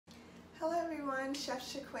Hello everyone, Chef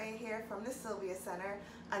Shaquay here from the Sylvia Center,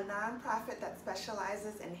 a nonprofit that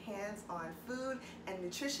specializes in hands-on food and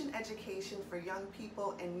nutrition education for young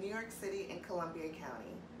people in New York City and Columbia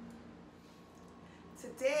County.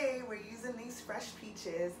 Today we're using these fresh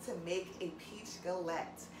peaches to make a peach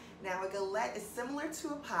galette. Now a galette is similar to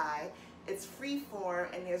a pie, it's free form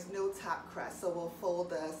and there's no top crust, so we'll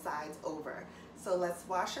fold the sides over. So let's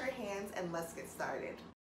wash our hands and let's get started.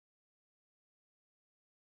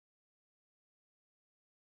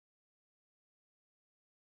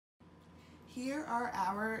 Here are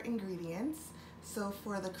our ingredients. So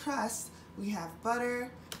for the crust, we have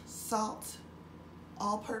butter, salt,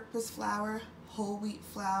 all-purpose flour, whole wheat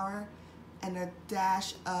flour, and a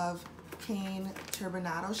dash of cane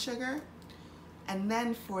turbinado sugar. And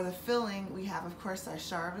then for the filling, we have, of course, our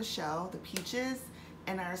star of the show, the peaches,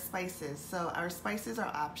 and our spices. So our spices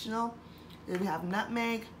are optional. We have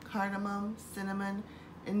nutmeg, cardamom, cinnamon,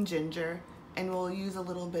 and ginger, and we'll use a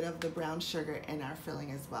little bit of the brown sugar in our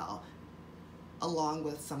filling as well, along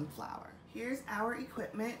with some flour. Here's our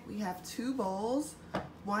equipment. We have two bowls,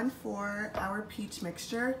 one for our peach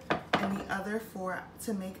mixture and the other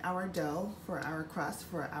to make our dough for our crust,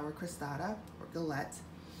 for our crostata or galette.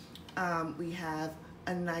 We have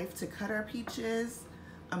a knife to cut our peaches,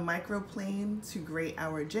 a microplane to grate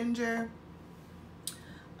our ginger,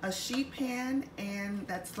 a sheet pan, and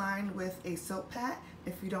that's lined with a silk pat.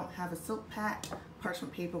 If you don't have a silk pat,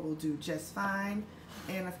 parchment paper will do just fine.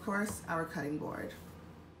 And of course, our cutting board.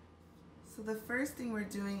 So the first thing we're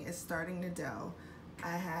doing is starting the dough.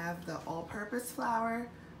 I have the all-purpose flour,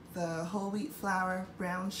 the whole wheat flour,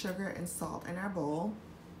 brown sugar, and salt in our bowl.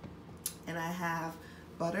 And I have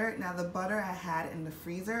butter. Now the butter I had in the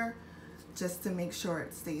freezer just to make sure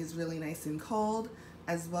it stays really nice and cold,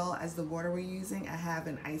 as well as the water we're using. I have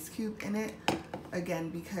an ice cube in it, again,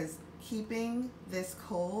 because keeping this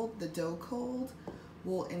cold, the dough cold,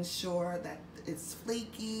 will ensure that it's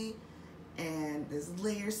flaky and there's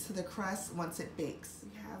layers to the crust once it bakes.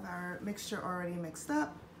 We have our mixture already mixed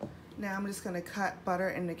up. Now I'm just gonna cut butter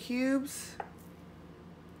into cubes.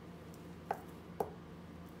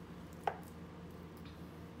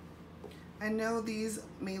 I know these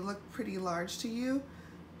may look pretty large to you,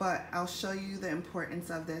 but I'll show you the importance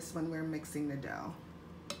of this when we're mixing the dough.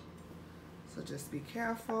 So just be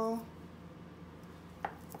careful.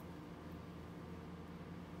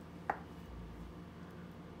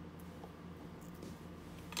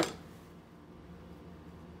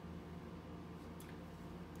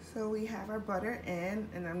 So we have our butter in,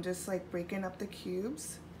 and I'm just like breaking up the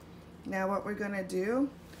cubes. Now what we're gonna do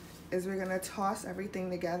is we're gonna toss everything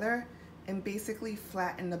together and basically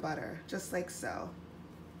flatten the butter, just like so.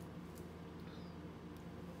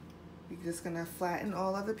 You're just gonna flatten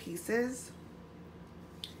all of the pieces,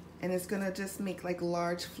 and it's gonna just make like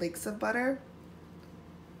large flakes of butter.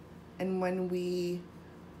 And when we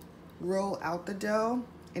roll out the dough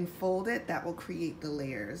and fold it, that will create the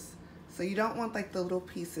layers. So you don't want like the little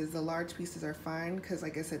pieces, the large pieces are fine, because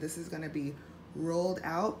like I said, this is gonna be rolled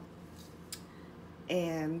out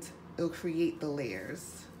and it'll create the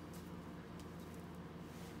layers.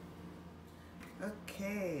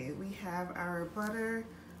 Okay, we have our butter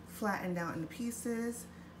flattened out into pieces.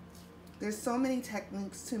 There's so many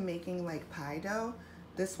techniques to making like pie dough.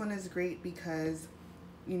 This one is great because,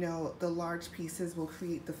 you know, the large pieces will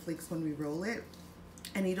create the flakes when we roll it.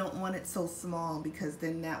 And you don't want it so small because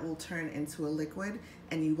then that will turn into a liquid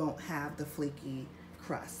and you won't have the flaky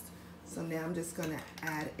crust. So now I'm just gonna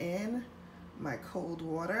add in my cold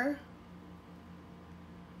water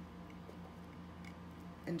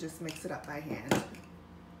and just mix it up by hand.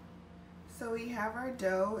 So we have our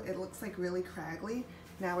dough. It looks like really craggly.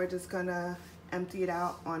 Now we're just gonna empty it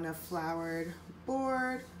out on a floured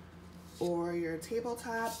board or your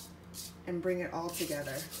tabletop and bring it all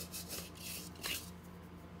together.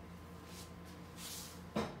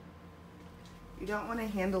 You don't want to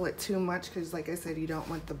handle it too much because, like I said, you don't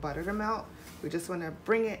want the butter to melt. We just want to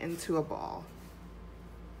bring it into a ball.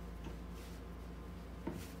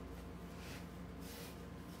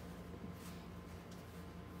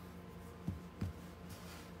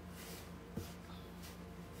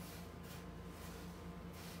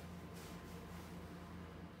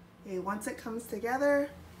 Okay, once it comes together,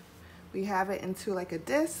 we have it into like a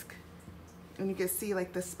disc. And you can see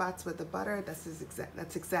like the spots with the butter.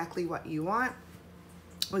 That's exactly what you want.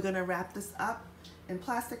 We're gonna wrap this up in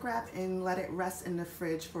plastic wrap and let it rest in the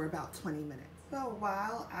fridge for about 20 minutes. So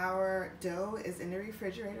while our dough is in the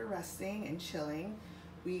refrigerator resting and chilling,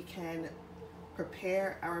 we can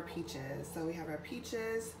prepare our peaches. So we have our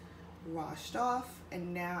peaches washed off,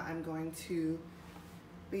 and now I'm going to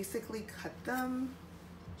basically cut them.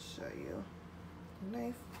 Show show you.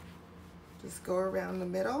 Knife. Just go around the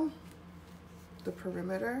middle, the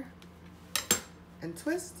perimeter, and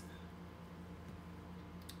twist.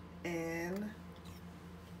 And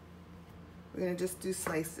we're gonna just do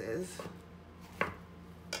slices,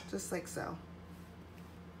 just like so.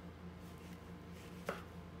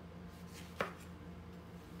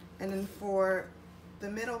 And then for the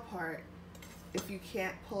middle part, if you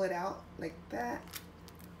can't pull it out like that,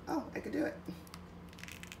 oh, I could do it.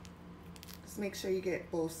 Just make sure you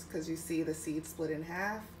get both, because you see the seed split in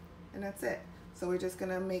half, and that's it. So we're just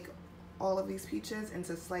gonna make all of these peaches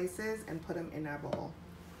into slices and put them in our bowl.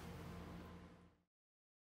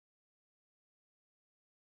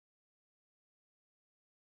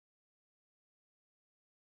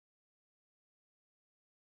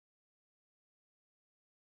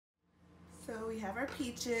 So we have our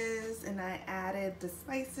peaches, and I added the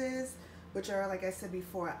spices, which are, like I said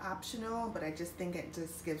before, optional, but I just think it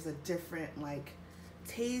just gives a different like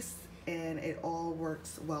taste, and it all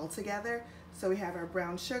works well together. So we have our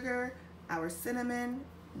brown sugar, our cinnamon,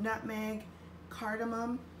 nutmeg,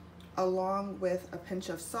 cardamom, along with a pinch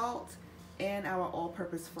of salt and our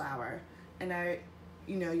all-purpose flour. And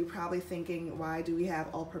you're probably thinking, why do we have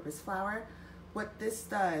all-purpose flour? What this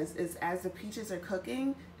does is, as the peaches are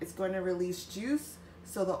cooking, it's going to release juice,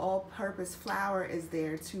 so the all-purpose flour is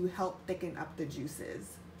there to help thicken up the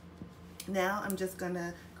juices. Now I'm just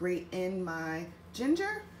gonna grate in my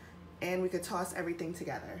ginger, and we could toss everything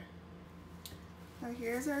together. Now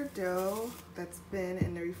here's our dough that's been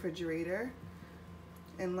in the refrigerator,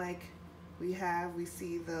 and like we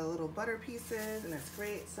see the little butter pieces, and that's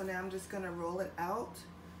great. So now I'm just gonna roll it out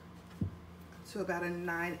to about a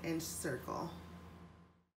 9-inch circle.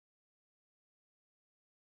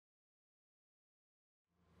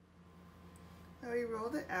 I already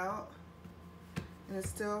rolled it out, and it's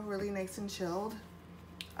still really nice and chilled.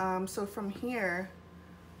 So from here,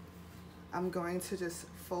 I'm going to just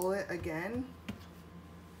fold it again.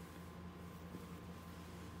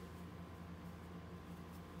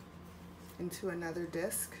 Into another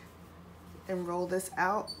disc and roll this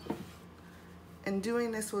out. And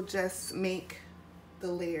doing this will just make the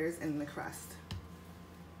layers in the crust.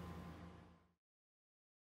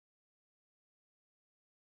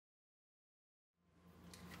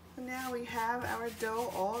 So now we have our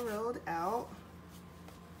dough all rolled out,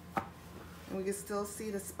 and we can still see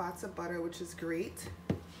the spots of butter, which is great.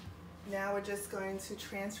 Now we're just going to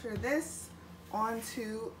transfer this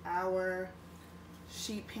onto our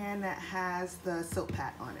sheet pan that has the soap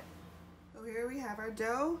pat on it. So here we have our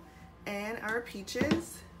dough and our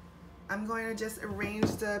peaches. I'm going to just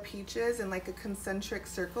arrange the peaches in like a concentric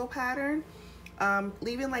circle pattern,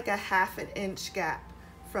 leaving like a 1/2 inch gap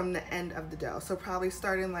from the end of the dough. So probably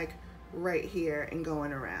starting like right here and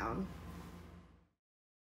going around.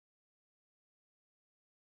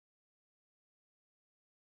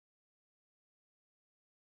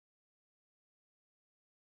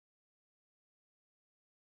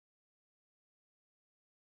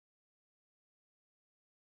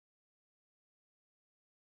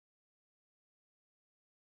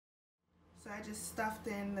 So I just stuffed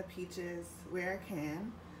in the peaches where I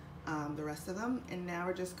can, the rest of them, and now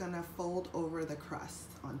we're just gonna fold over the crust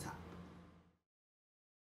on top.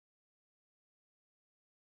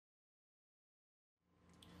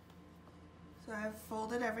 So I've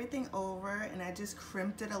folded everything over, and I just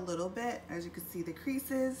crimped it a little bit. As you can see, the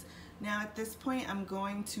creases. Now at this point, I'm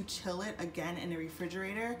going to chill it again in the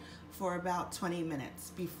refrigerator for about 20 minutes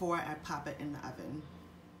before I pop it in the oven.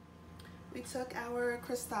 We took our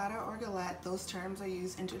crostata or galette, those terms are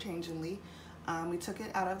used interchangeably. We took it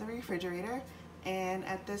out of the refrigerator, and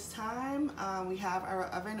at this time we have our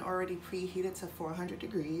oven already preheated to 400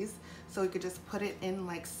 degrees, so we could just put it in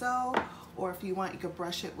like so, or if you want, you could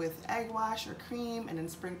brush it with egg wash or cream and then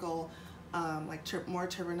sprinkle more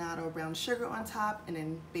turbinado brown sugar on top, and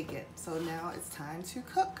then bake it. So now it's time to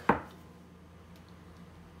cook.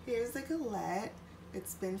 Here's the galette.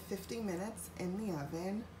 It's been 50 minutes in the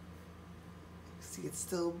oven. See, it's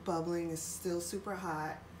still bubbling, it's still super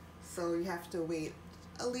hot, so you have to wait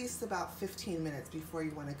at least about 15 minutes before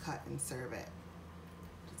you want to cut and serve it.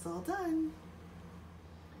 It's all done.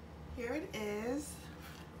 Here it is,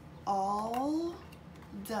 all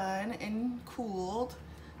done and cooled.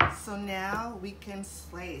 So now we can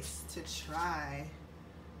slice to try.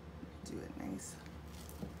 Do it nice.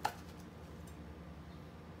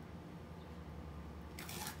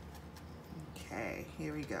 Okay,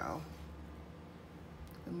 here we go.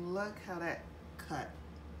 And look how that cut.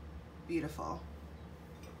 Beautiful.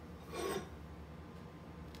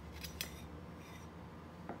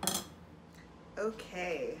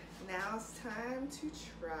 Okay, now it's time to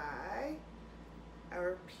try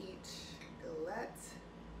our peach galette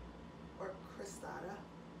or crostata.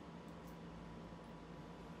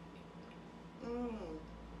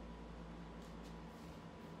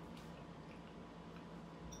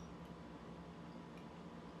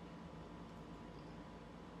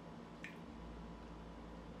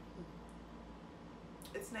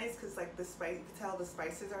 It's nice because like the spice, you can tell the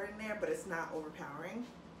spices are in there, but it's not overpowering.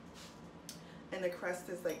 And the crust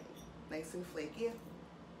is like nice and flaky.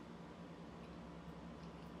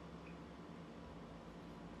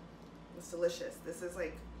 It's delicious. This is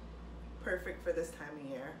like perfect for this time of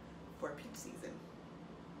year for peach season.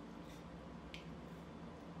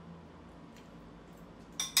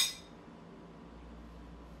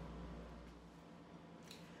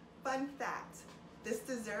 Fun fact, this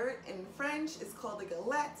dessert in French is called a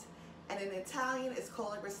galette and in Italian it's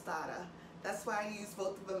called a crostata. That's why I use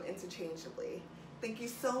both of them interchangeably. Thank you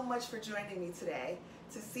so much for joining me today.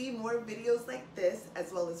 To see more videos like this,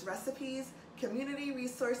 as well as recipes, community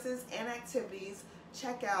resources, and activities,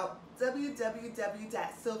 check out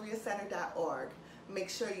www.sylviacenter.org. Make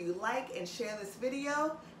sure you like and share this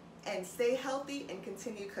video, and stay healthy and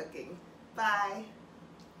continue cooking. Bye.